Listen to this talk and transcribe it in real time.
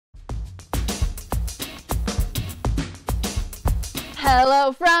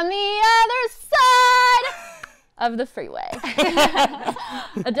Hello from the other side of the freeway.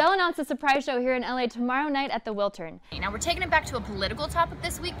 Adele announced a surprise show here in LA tomorrow night at the Wiltern. Now we're taking it back to a political topic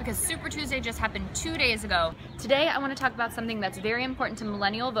this week because Super Tuesday just happened 2 days ago. Today I want to talk about something that's very important to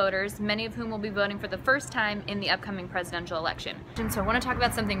millennial voters, many of whom will be voting for the first time in the upcoming presidential election. And so I want to talk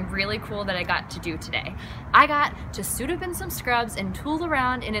about something really cool that I got to do today. I got to suit up in some scrubs and tool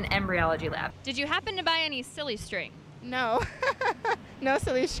around in an embryology lab. Did you happen to buy any silly string? No, no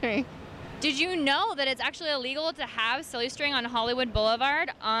silly string. Did you know that it's actually illegal to have silly string on Hollywood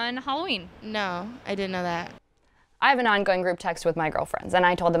Boulevard on Halloween? No, I didn't know that. I have an ongoing group text with my girlfriends, and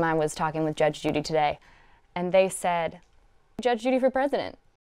I told them I was talking with Judge Judy today, and they said, Judge Judy for president.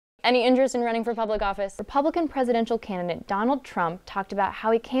 Any interest in running for public office? Republican presidential candidate Donald Trump talked about how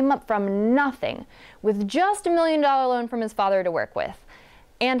he came up from nothing with just $1 million loan from his father to work with,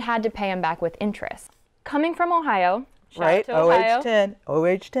 and had to pay him back with interest. Coming from Ohio, Right, Ohio.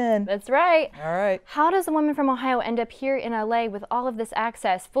 OH10. That's right. All right. How does a woman from Ohio end up here in LA with all of this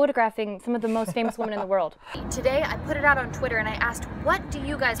access, photographing some of the most famous women in the world? Today I put it out on Twitter and I asked, what do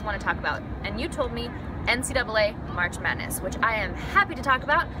you guys want to talk about? And you told me NCAA March Madness, which I am happy to talk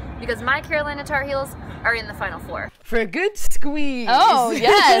about because my Carolina Tar Heels are in the Final Four. For a good squeeze. Oh,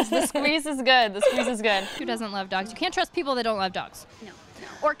 yes. The squeeze is good. The squeeze is good. Who doesn't love dogs? You can't trust people that don't love dogs. No.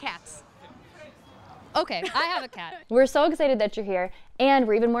 Or cats. Okay, I have a cat. We're so excited that you're here, and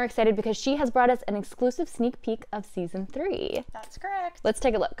we're even more excited because she has brought us an exclusive sneak peek of season 3. That's correct. Let's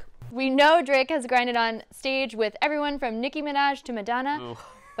take a look. We know Drake has grinded on stage with everyone from Nicki Minaj to Madonna, Ooh.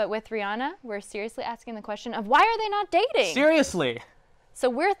 but with Rihanna, we're seriously asking the question of why are they not dating? Seriously. So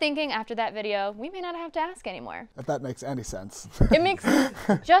we're thinking after that video, we may not have to ask anymore. If that makes any sense. It makes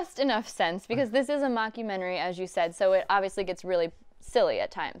just enough sense because this is a mockumentary, as you said, so it obviously gets really silly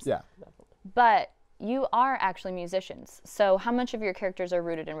at times. Yeah. But you are actually musicians, so how much of your characters are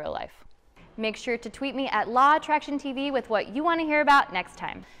rooted in real life? Make sure to tweet me at Law Attraction TV with what you want to hear about next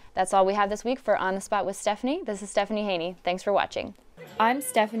time. That's all we have this week for On the Spot with Stephanie. This is Stephanie Haney. Thanks for watching. I'm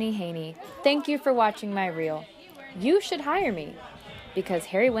Stephanie Haney. Thank you for watching my reel. You should hire me because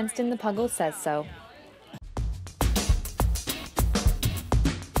Harry Winston the Puggle says so.